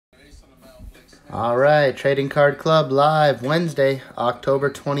All right, Trading Card Club live Wednesday, October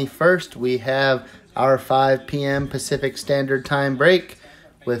 21st. We have our 5 p.m. Pacific Standard Time break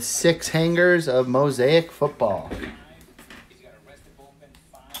with 6 hangers of Mosaic football.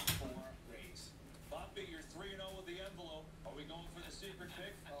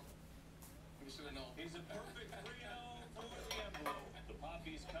 He's a perfect 3-0 for the envelope. The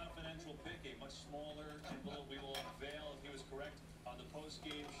Poppy's confidential pick, a much smaller envelope we will unveil if he was correct on the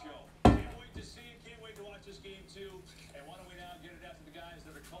post-game show. Can't wait to see it. Can't wait to watch this game too. And why don't we now get it out to the guys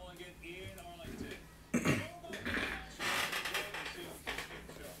that are calling it in Arlington.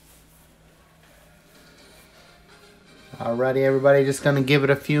 Alrighty, everybody, just going to give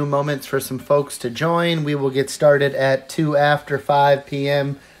it a few moments for some folks to join. We will get started at 2 after 5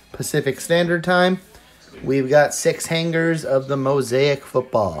 p.m. Pacific Standard Time. We've got 6 hangers of the Mosaic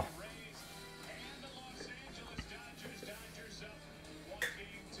football.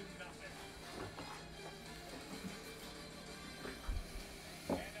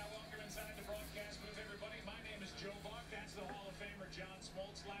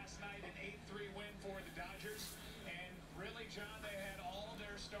 John, they had all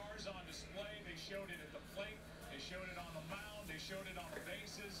their stars on display. They showed it at the plate. They showed it on the mound. They showed it on the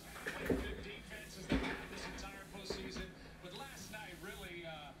bases. Played good defense as they had this entire postseason. But last night really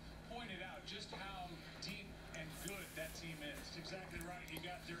pointed out just how deep and good that team is. It's exactly right. You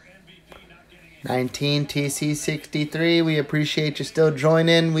got their MVP not getting it. 19 TC63. We appreciate you still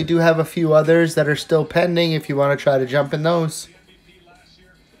joining. We do have a few others that are still pending if you want to try to jump in those.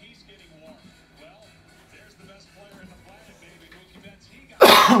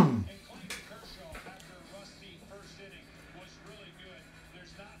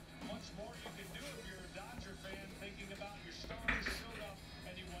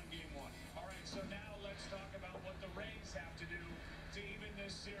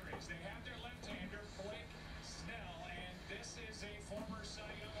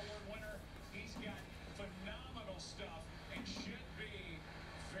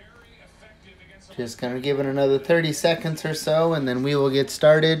 Just going to give it another 30 seconds or so, and then we will get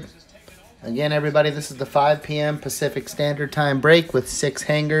started. Again, everybody, this is the 5 p.m. Pacific Standard Time break with 6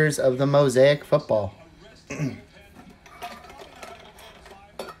 hangers of the Mosaic football.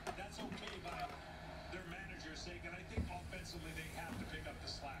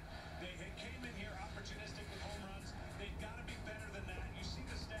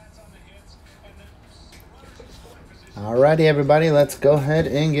 Alrighty, everybody, let's go ahead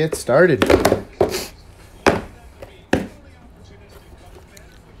and get started.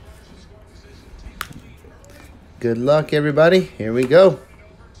 Good luck, everybody. Here we go.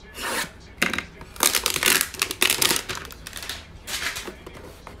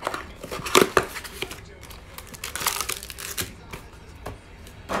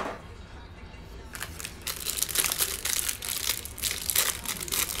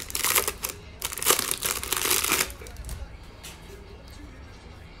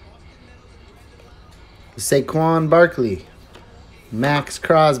 Saquon Barkley, Max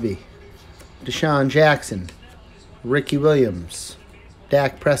Crosby, Deshaun Jackson, Ricky Williams,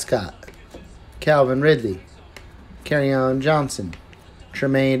 Dak Prescott, Calvin Ridley, Kerryon Johnson,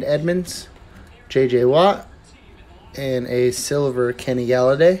 Tremaine Edmonds, J.J. Watt, and a silver Kenny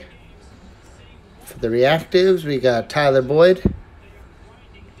Galladay. For the reactives, we got Tyler Boyd.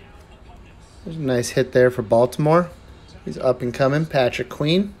 There's a nice hit there for Baltimore. He's up and coming. Patrick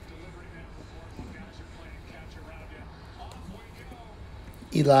Queen.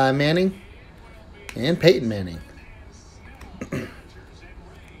 Eli Manning, and Peyton Manning.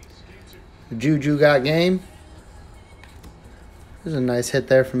 Juju got game. There's a nice hit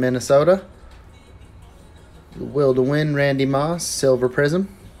there from Minnesota. The will to win, Randy Moss, silver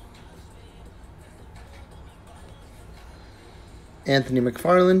prism. Anthony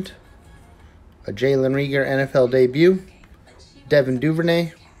McFarland, a Jalen Reagor NFL debut, Devin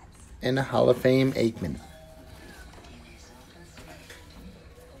Duvernay, and a Hall of Fame Aikman.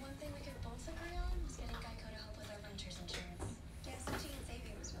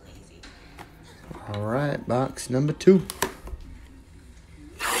 All right, box number 2.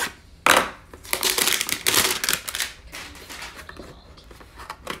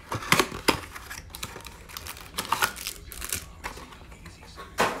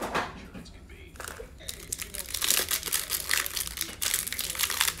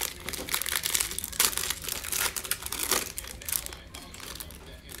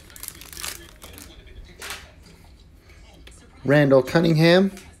 Randall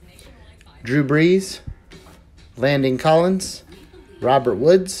Cunningham, Drew Brees, Landon Collins, Robert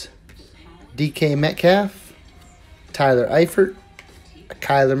Woods, DK Metcalf, Tyler Eifert,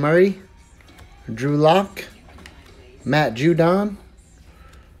 Kyler Murray, Drew Lock, Matt Judon.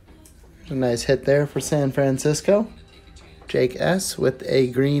 A nice hit there for San Francisco. Jake S. with a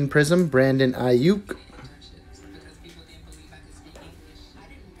green prism, Brandon Ayuk.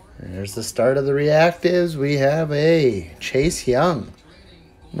 There's the start of the reactives. We have a Chase Young.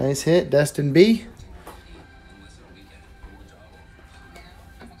 Nice hit, Destin B.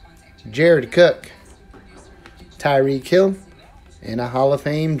 Jared Cook, Tyreek Hill, and a Hall of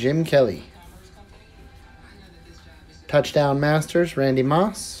Fame Jim Kelly. Touchdown Masters, Randy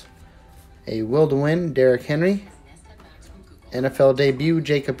Moss. A Will to Win, Derrick Henry. NFL debut,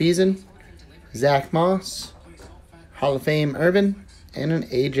 Jacob Eason. Zach Moss. Hall of Fame, Irvin. And an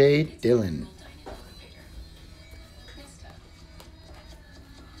A.J. Dillon.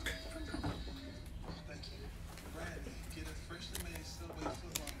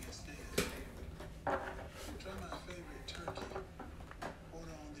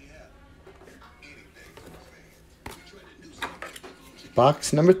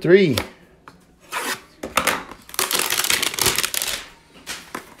 Box number 3.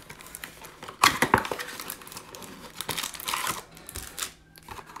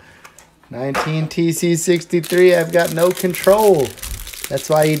 $19 TC63. I've got no control. That's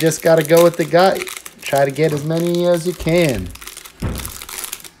why you just got to go with the gut. Try to get as many as you can.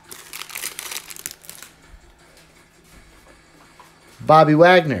 Bobby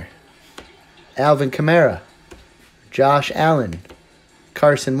Wagner, Alvin Kamara, Josh Allen,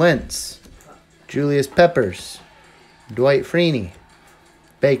 Carson Wentz, Julius Peppers, Dwight Freeney,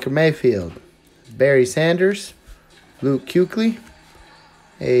 Baker Mayfield, Barry Sanders, Luke Kuechly,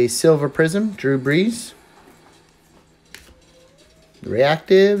 a silver prism, Drew Brees.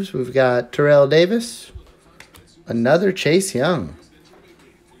 Reactives, we've got Terrell Davis, another Chase Young.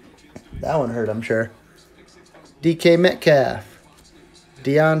 That one hurt, I'm sure. DK Metcalf,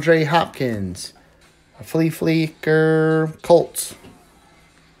 DeAndre Hopkins, a Flea Fleeker Colts.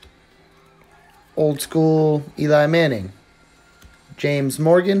 Old school Eli Manning, James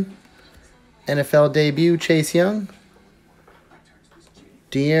Morgan, NFL debut Chase Young,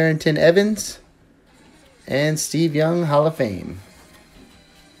 De'Aaron Evans, and Steve Young Hall of Fame.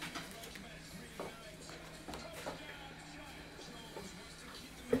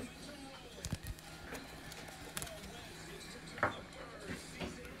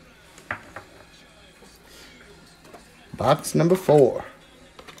 Box number 4.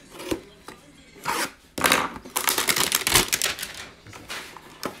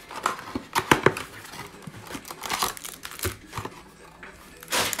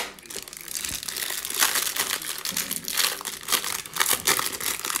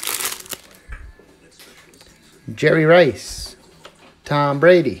 Jerry Rice, Tom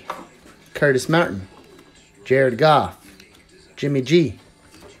Brady, Curtis Martin, Jared Goff, Jimmy G,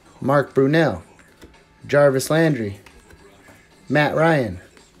 Mark Brunell, Jarvis Landry, Matt Ryan,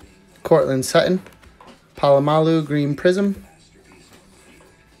 Cortland Sutton, Palomalu Green Prism,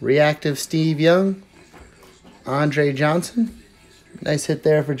 Reactive Steve Young, Andre Johnson. Nice hit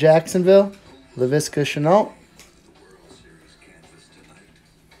there for Jacksonville. Laviska Shenault.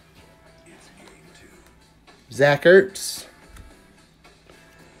 Zach Ertz.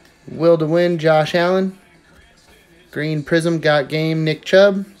 Will to Win, Josh Allen. Green Prism got game, Nick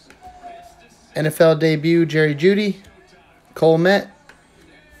Chubb. NFL debut, Jerry Jeudy. Cole Met.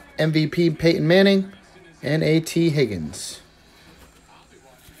 MVP, Peyton Manning. And A.T. Higgins.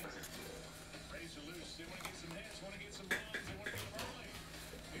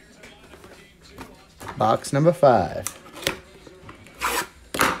 Box number 5.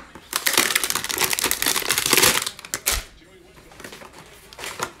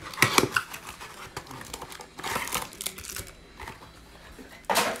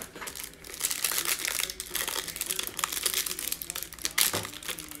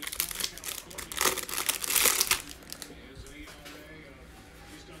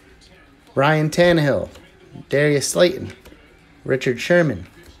 Ryan Tannehill, Darius Slayton, Richard Sherman,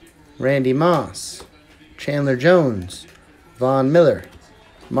 Randy Moss, Chandler Jones, Von Miller,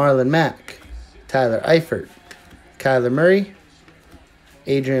 Marlon Mack, Tyler Eifert, Kyler Murray,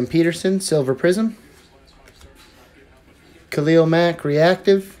 Adrian Peterson, Silver Prism, Khalil Mack,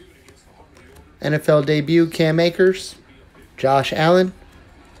 Reactive, NFL debut, Cam Akers, Josh Allen,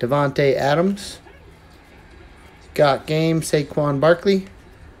 Devontae Adams, got game, Saquon Barkley,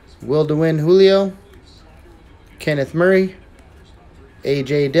 Will to Win, Julio, Kenneth Murray,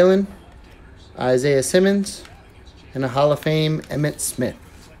 A.J. Dillon, Isaiah Simmons, and a Hall of Fame, Emmitt Smith.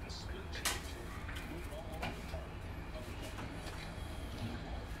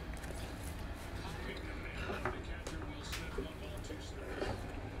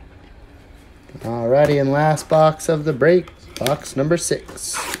 Alrighty, and last box of the break, box number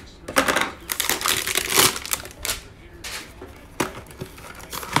 6.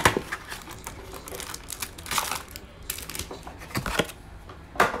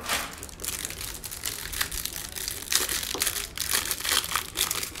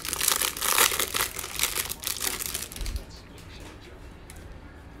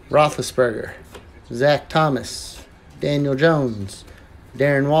 Roethlisberger, Zach Thomas, Daniel Jones,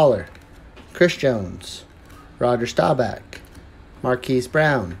 Darren Waller, Chris Jones, Roger Staubach, Marquise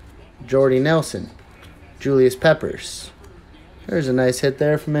Brown, Jordy Nelson, Julius Peppers. There's a nice hit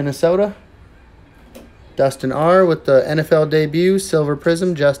there from Minnesota. Dustin R. with the NFL debut, Silver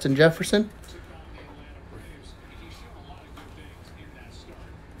Prism, Justin Jefferson.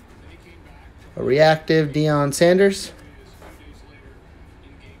 A reactive, Deion Sanders.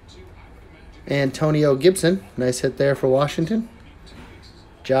 Antonio Gibson, nice hit there for Washington.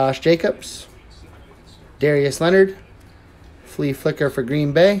 Josh Jacobs. Darius Leonard. Flea Flicker for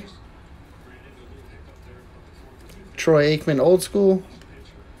Green Bay. Troy Aikman Old School.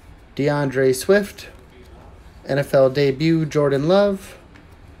 DeAndre Swift. NFL debut Jordan Love.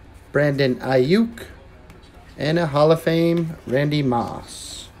 Brandon Ayuk. And a Hall of Fame Randy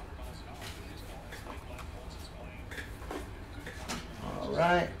Moss. All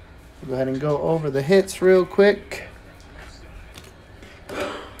right. Go ahead and go over the hits real quick.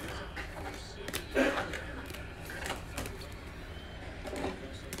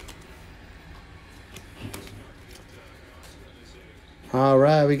 All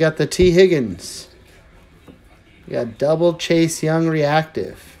right, we got the T. Higgins. We got double Chase Young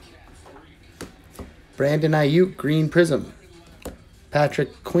reactive. Brandon Ayuk Green Prism.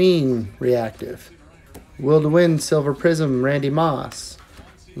 Patrick Queen reactive. Will to Win Silver Prism Randy Moss.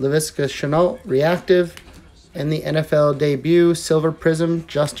 Laviska Shenault reactive, and the NFL debut Silver Prism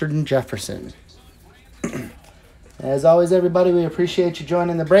Justin Jefferson. As always, everybody, we appreciate you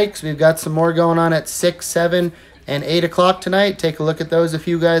joining the breaks. We've got some more going on at 6, 7, and 8 o'clock tonight. Take a look at those if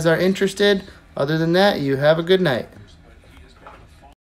you guys are interested. Other than that, you have a good night.